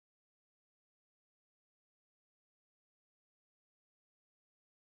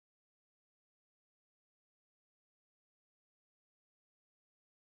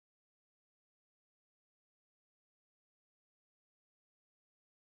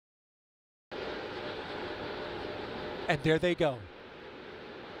And there they go.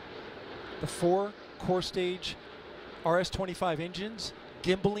 The 4 core stage RS-25 engines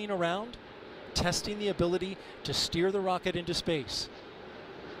gimbaling around, testing the ability to steer the rocket into space.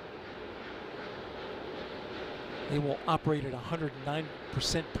 They will operate at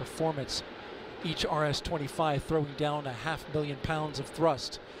 109% performance, each RS-25 throwing down 500,000 pounds of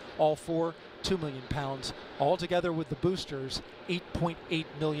thrust. All 4, 2 million pounds. All together with the boosters, 8.8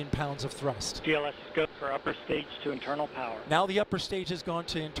 million pounds of thrust. GLS go for upper stage to internal power. Now the upper stage has gone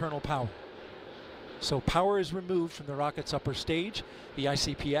to internal power. So power is removed from the rocket's upper stage, the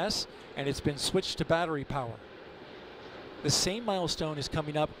ICPS, and it's been switched to battery power. The same milestone is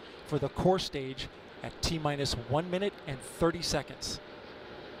coming up for the core stage at T-minus 1 minute and 30 seconds.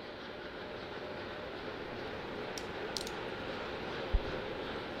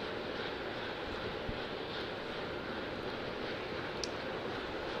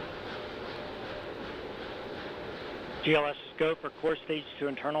 GLS go for core stage to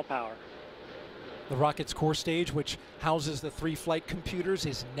internal power. The rocket's core stage, which houses the 3 flight computers,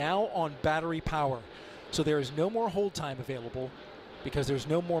 is now on battery power. So there is no more hold time available because there's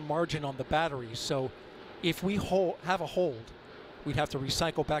no more margin on the batteries. So if we have a hold, we'd have to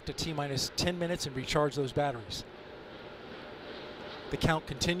recycle back to T-minus 10 minutes and recharge those batteries. The count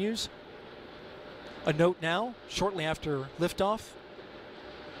continues. A note now, shortly after liftoff.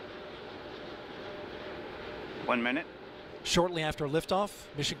 1 minute. Shortly after liftoff,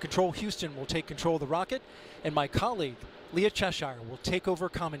 Mission Control Houston will take control of the rocket, and my colleague, Leah Cheshire, will take over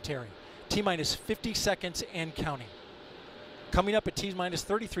commentary. T-minus 50 seconds and counting. Coming up at T-minus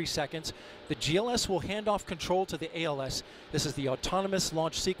 33 seconds, the GLS will hand off control to the ALS. This is the autonomous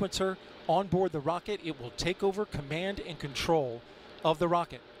launch sequencer. On board the rocket, it will take over command and control of the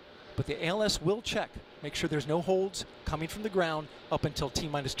rocket. But the ALS will check, make sure there's no holds coming from the ground up until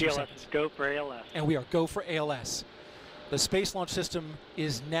T-minus 2 seconds. GLS go for ALS. And we are go for ALS. The Space Launch System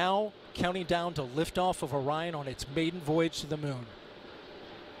is now counting down to liftoff of Orion on its maiden voyage to the moon.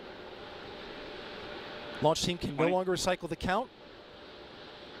 Launch team can no longer recycle the count.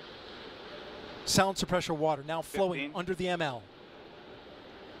 Sound suppressor water now flowing 15. under the ML.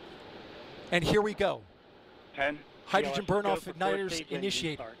 And here we go. 10. Hydrogen GLS burn-off go for igniters core stage engine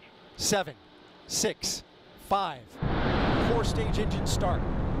initiated. start. 7, 6, 5. Core stage engine start.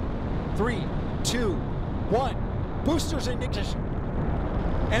 3, 2, 1. Boosters in ignition.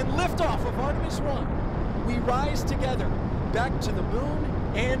 And liftoff of Artemis 1. We rise together back to the moon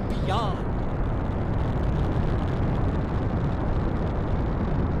and beyond.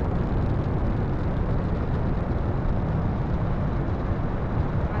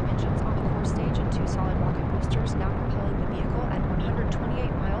 5 engines on the core stage and 2 solid rocket boosters now propelling the vehicle at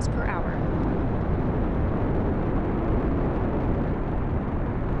 128 miles per hour.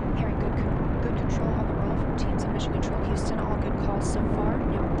 Hearing good control on the roll from teams in Mission Control Houston. All good calls so far.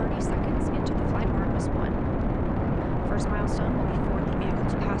 Now 30 seconds into the flight of Artemis 1. First milestone will be for the vehicle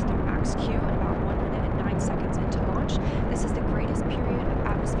to pass through max Q at about 1 minute and 9 seconds into launch. This is the greatest period of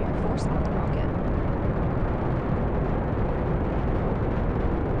atmospheric force on the rocket.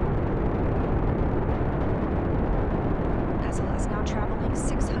 SLS now traveling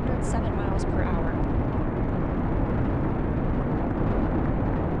 607 miles per hour.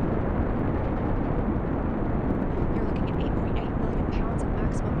 You're looking at 8.8 million pounds of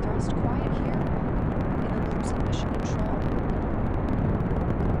maximum thrust. Quiet here in the loops of Mission Control.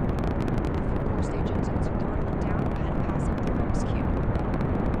 4 core stage engines are throttling down ahead of passing through max Q.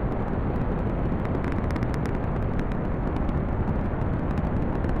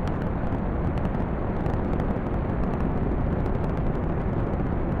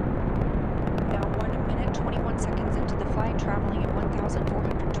 Now 1 minute, 21 seconds into the flight, traveling at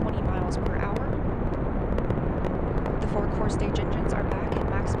 1,420 miles per hour. The 4 core stage engines are back at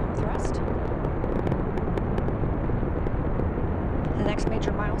maximum thrust. The next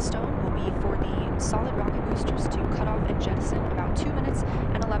major milestone will be for the solid rocket boosters to cut off and jettison about 2 minutes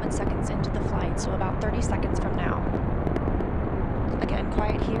and 11 seconds into the flight, so about 30 seconds from now. Again,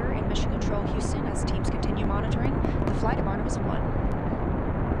 quiet here in Mission Control Houston as teams continue monitoring the flight of Artemis 1.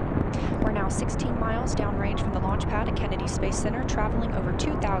 We're now 16 miles downrange from the launch pad at Kennedy Space Center, traveling over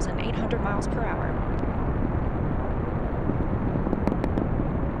 2,800 miles per hour.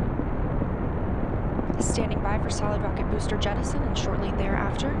 Standing by for solid rocket booster jettison and shortly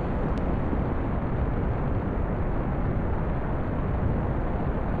thereafter.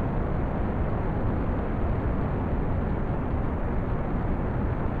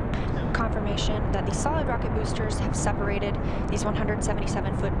 Confirmation that the solid rocket boosters have separated these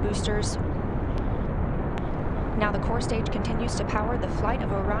 177-foot boosters. Now the core stage continues to power the flight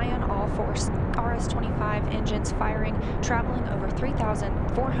of Orion, all four RS-25 engines firing, traveling over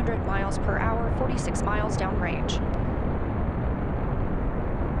 3,400 miles per hour, 46 miles downrange.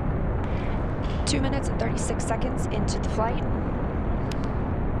 2 minutes and 36 seconds into the flight.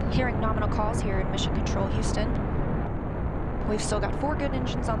 Hearing nominal calls here in Mission Control Houston. We've still got 4 good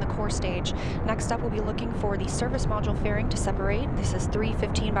engines on the core stage. Next up, we'll be looking for the service module fairing to separate. This is 3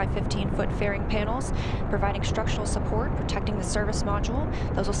 15 by 15 foot fairing panels, providing structural support, protecting the service module.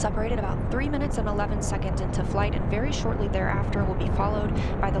 Those will separate at about 3 minutes and 11 seconds into flight, and very shortly thereafter will be followed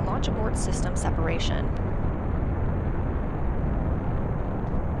by the launch abort system separation.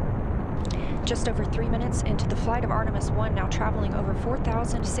 Just over 3 minutes into the flight of Artemis 1, now traveling over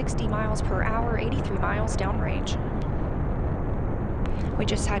 4,060 miles per hour, 83 miles downrange. We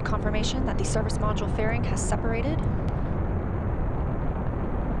just had confirmation that the service module fairing has separated.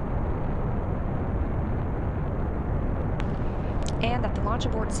 And that the launch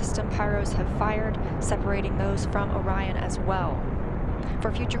abort system pyros have fired, separating those from Orion as well.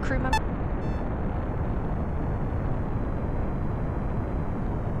 For future crew members,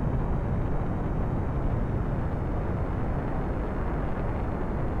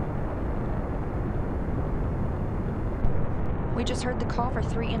 we just heard the call for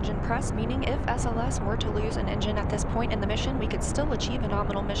 3 engine press, meaning if SLS were to lose an engine at this point in the mission, we could still achieve a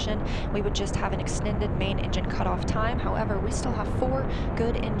nominal mission. We would just have an extended main engine cutoff time. However, we still have 4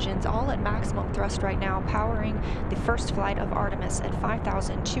 good engines, all at maximum thrust right now, powering the first flight of Artemis at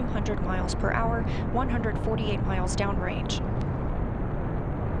 5,200 miles per hour, 148 miles downrange.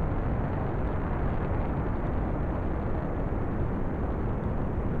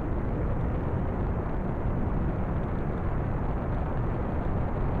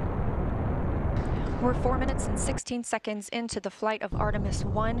 We're 4 minutes and 16 seconds into the flight of Artemis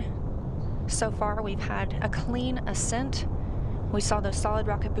 1. So far, we've had a clean ascent. We saw those solid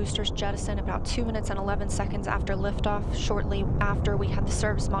rocket boosters jettison about 2 minutes and 11 seconds after liftoff. Shortly after, we had the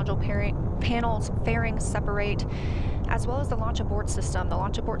service module panels fairing separate, as well as the launch abort system. The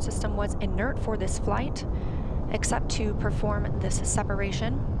launch abort system was inert for this flight, except to perform this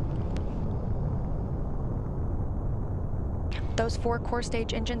separation. Those 4 core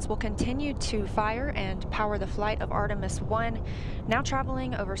stage engines will continue to fire and power the flight of Artemis 1, now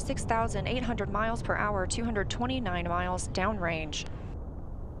traveling over 6,800 miles per hour, 229 miles downrange.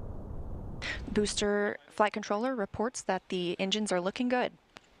 Booster flight controller reports that the engines are looking good.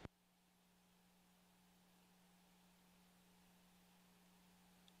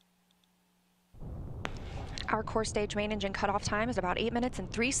 Our core stage main engine cutoff time is about 8 minutes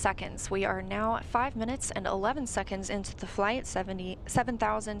and 3 seconds. We are now 5 minutes and 11 seconds into the flight,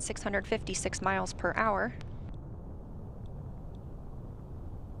 7,656 miles per hour.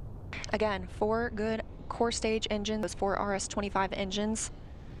 Again, 4 good core stage engines, those 4 RS-25 engines.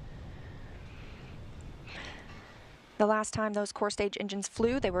 The last time those core stage engines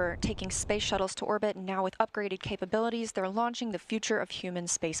flew, they were taking space shuttles to orbit, and now with upgraded capabilities, they're launching the future of human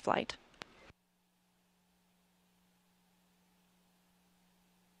spaceflight.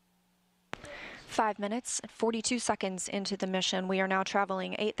 Five minutes and 42 seconds into the mission, we are now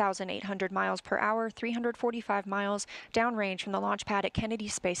traveling 8,800 miles per hour, 345 miles downrange from the launch pad at Kennedy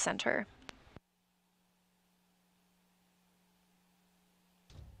Space Center.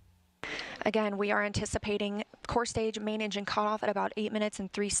 Again, we are anticipating core stage main engine cutoff at about 8 minutes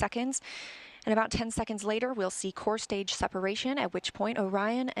and 3 seconds. And about 10 seconds later, we'll see core stage separation, at which point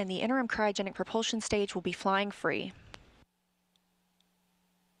Orion and the interim cryogenic propulsion stage will be flying free.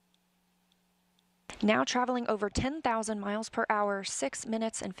 Now traveling over 10,000 miles per hour, 6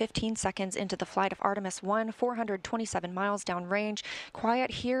 minutes and 15 seconds into the flight of Artemis 1, 427 miles downrange. Quiet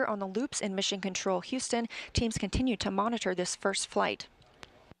here on the loops in Mission Control Houston. Teams continue to monitor this first flight.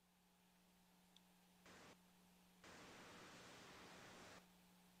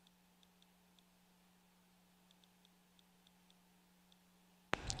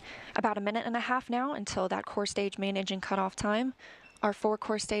 About a minute and a half now until that core stage main engine cutoff time. Our 4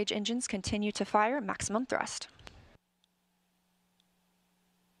 core stage engines continue to fire at maximum thrust.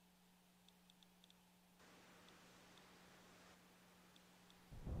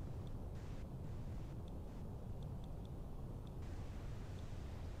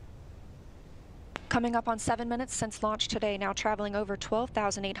 Coming up on 7 minutes since launch today, now traveling over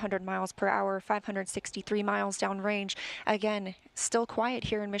 12,800 miles per hour, 563 miles downrange. Again, still quiet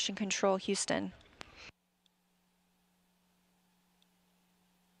here in Mission Control Houston.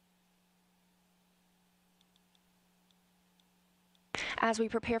 As we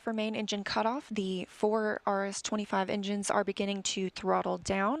prepare for main engine cutoff, the 4 RS-25 engines are beginning to throttle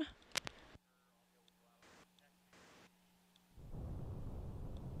down.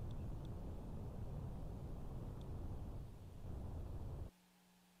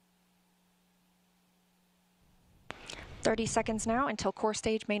 30 seconds now until core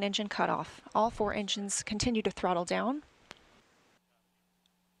stage main engine cutoff. All 4 engines continue to throttle down.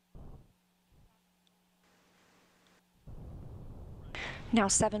 Now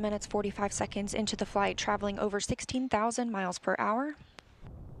 7 minutes 45 seconds into the flight, traveling over 16,000 miles per hour.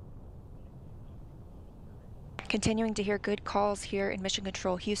 Continuing to hear good calls here in Mission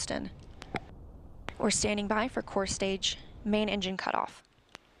Control Houston. We're standing by for core stage main engine cutoff.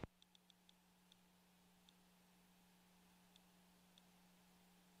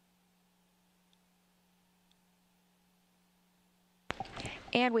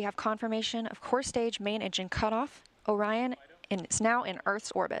 And we have confirmation of core stage main engine cutoff. Orion is now in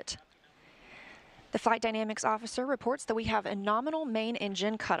Earth's orbit. The flight dynamics officer reports that we have a nominal main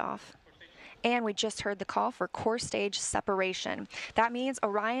engine cutoff. And we just heard the call for core stage separation. That means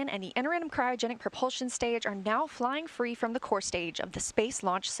Orion and the interim cryogenic propulsion stage are now flying free from the core stage of the Space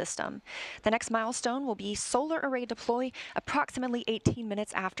Launch System. The next milestone will be solar array deploy approximately 18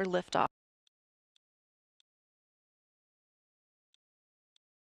 minutes after liftoff.